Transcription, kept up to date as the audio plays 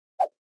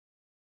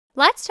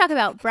Let's talk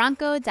about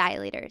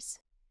bronchodilators.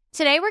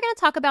 Today we're going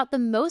to talk about the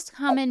most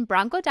common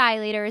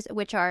bronchodilators,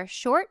 which are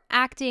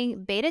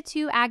short-acting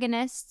beta-2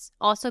 agonists,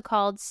 also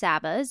called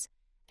SABAs,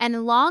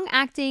 and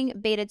long-acting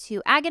beta-2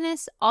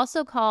 agonists,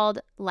 also called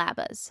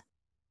LABAs.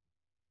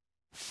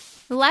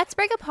 Let's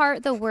break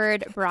apart the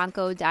word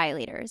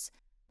bronchodilators.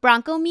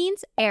 Broncho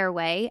means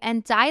airway,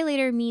 and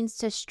dilator means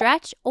to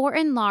stretch or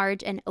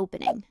enlarge an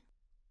opening.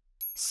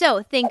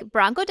 So think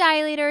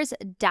bronchodilators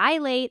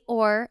dilate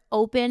or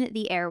open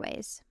the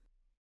airways.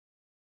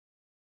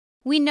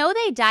 We know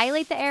they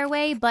dilate the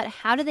airway, but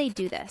how do they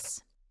do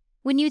this?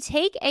 When you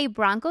take a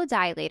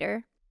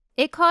bronchodilator,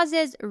 it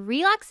causes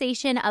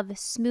relaxation of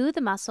smooth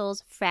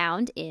muscles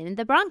found in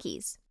the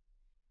bronchs.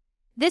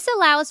 This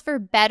allows for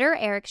better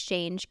air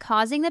exchange,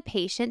 causing the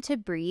patient to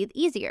breathe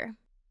easier.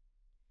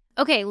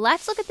 Okay,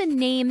 let's look at the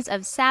names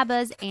of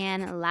SABAs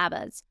and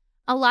LABAs.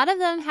 A lot of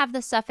them have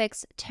the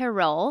suffix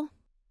terol.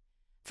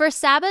 For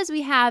SABAs,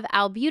 we have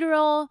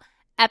albuterol,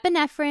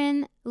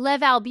 epinephrine,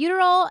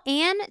 levalbuterol,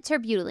 and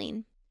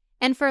terbutaline.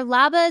 And for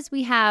LABAs,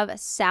 we have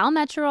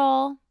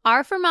salmeterol,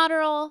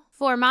 arformoterol,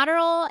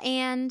 formoterol,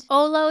 and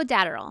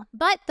olodaterol.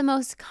 But the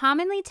most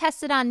commonly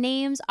tested on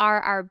names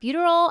are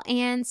albuterol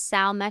and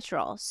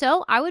salmeterol,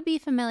 so I would be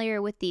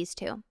familiar with these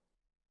two.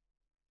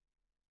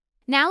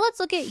 Now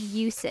let's look at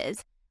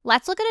uses.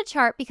 Let's look at a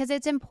chart because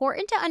it's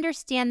important to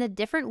understand the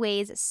different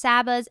ways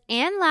SABAs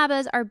and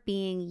LABAs are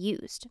being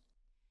used.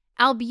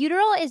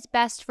 Albuterol is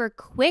best for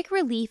quick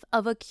relief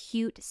of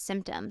acute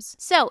symptoms.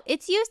 So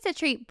it's used to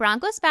treat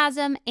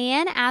bronchospasm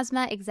and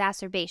asthma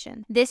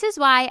exacerbation. This is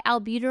why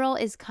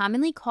albuterol is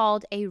commonly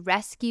called a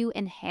rescue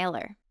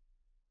inhaler.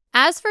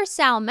 As for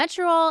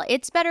salmeterol,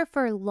 it's better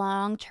for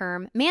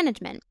long-term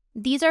management.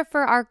 These are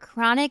for our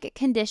chronic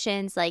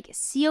conditions like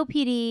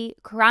COPD,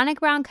 chronic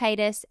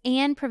bronchitis,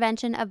 and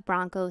prevention of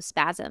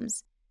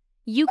bronchospasms.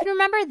 You can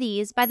remember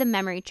these by the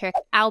memory trick.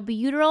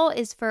 Albuterol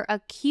is for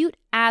acute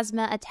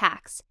asthma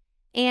attacks,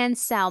 and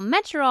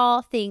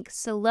salmeterol, think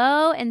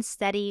slow and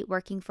steady,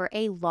 working for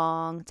a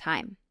long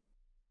time.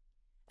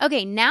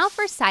 Okay, now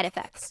for side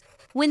effects.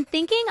 When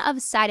thinking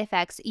of side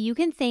effects, you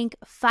can think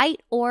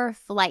fight or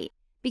flight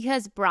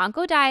because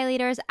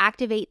bronchodilators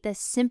activate the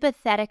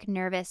sympathetic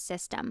nervous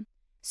system.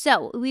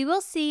 So we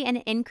will see an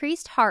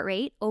increased heart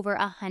rate over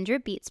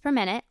 100 beats per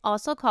minute,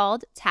 also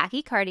called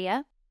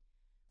tachycardia.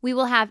 We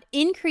will have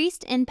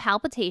increased in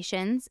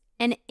palpitations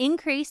and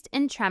increased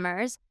in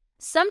tremors.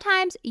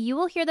 Sometimes you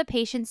will hear the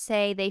patient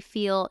say they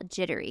feel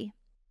jittery.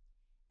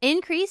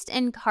 Increased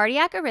in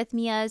cardiac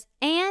arrhythmias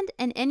and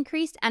an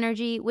increased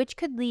energy, which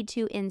could lead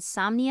to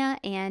insomnia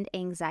and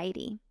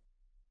anxiety.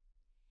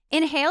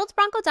 Inhaled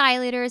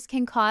bronchodilators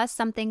can cause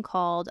something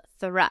called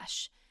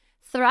thrush.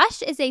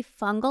 Thrush is a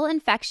fungal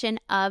infection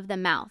of the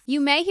mouth.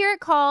 You may hear it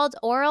called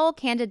oral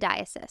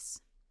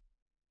candidiasis.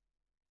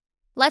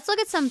 Let's look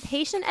at some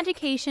patient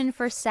education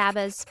for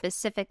SABAs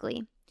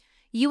specifically.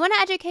 You want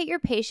to educate your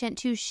patient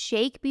to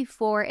shake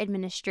before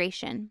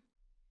administration.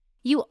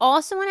 You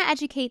also want to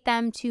educate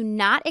them to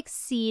not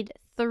exceed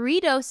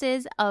 3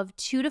 doses of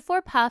 2 to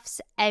 4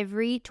 puffs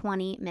every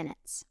 20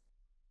 minutes.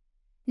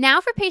 Now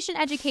for patient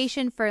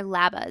education for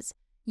LABAs.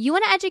 You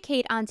want to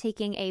educate on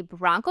taking a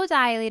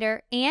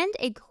bronchodilator and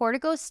a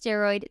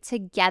corticosteroid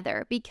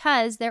together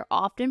because they're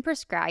often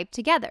prescribed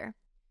together.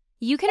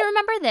 You can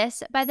remember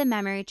this by the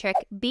memory trick.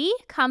 B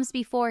comes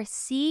before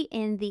C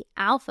in the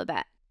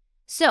alphabet.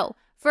 So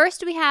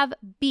first we have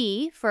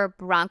B for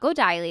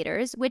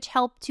bronchodilators, which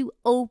help to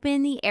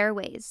open the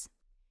airways.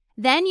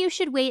 Then you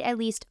should wait at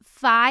least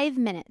 5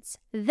 minutes.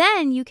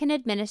 Then you can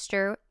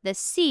administer the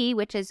C,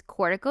 which is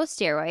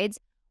corticosteroids,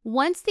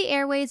 once the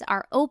airways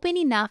are open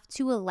enough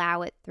to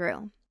allow it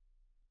through.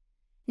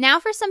 Now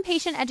for some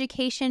patient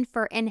education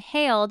for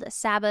inhaled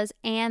SABAs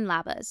and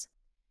LABAs.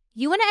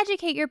 You want to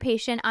educate your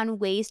patient on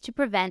ways to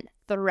prevent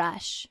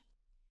thrush.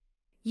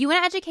 You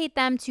want to educate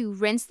them to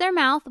rinse their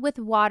mouth with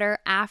water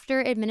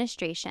after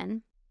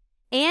administration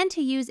and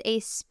to use a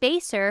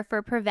spacer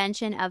for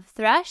prevention of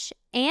thrush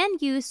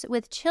and use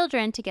with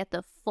children to get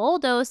the full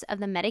dose of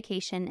the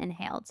medication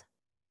inhaled.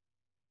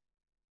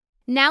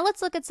 Now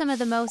let's look at some of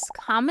the most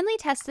commonly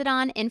tested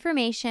on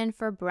information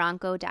for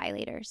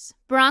bronchodilators.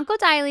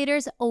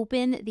 Bronchodilators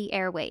open the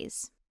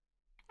airways.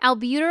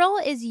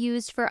 Albuterol is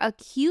used for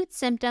acute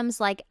symptoms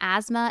like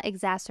asthma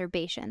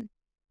exacerbation.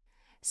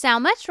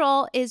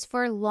 Salmeterol is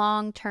for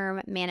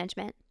long-term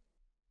management.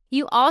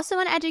 You also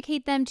want to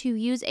educate them to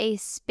use a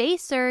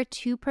spacer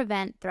to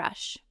prevent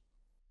thrush.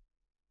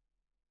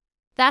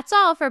 That's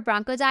all for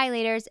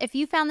bronchodilators. If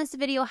you found this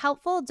video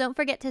helpful, don't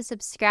forget to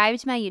subscribe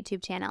to my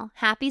YouTube channel.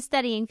 Happy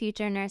studying,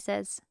 future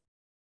nurses.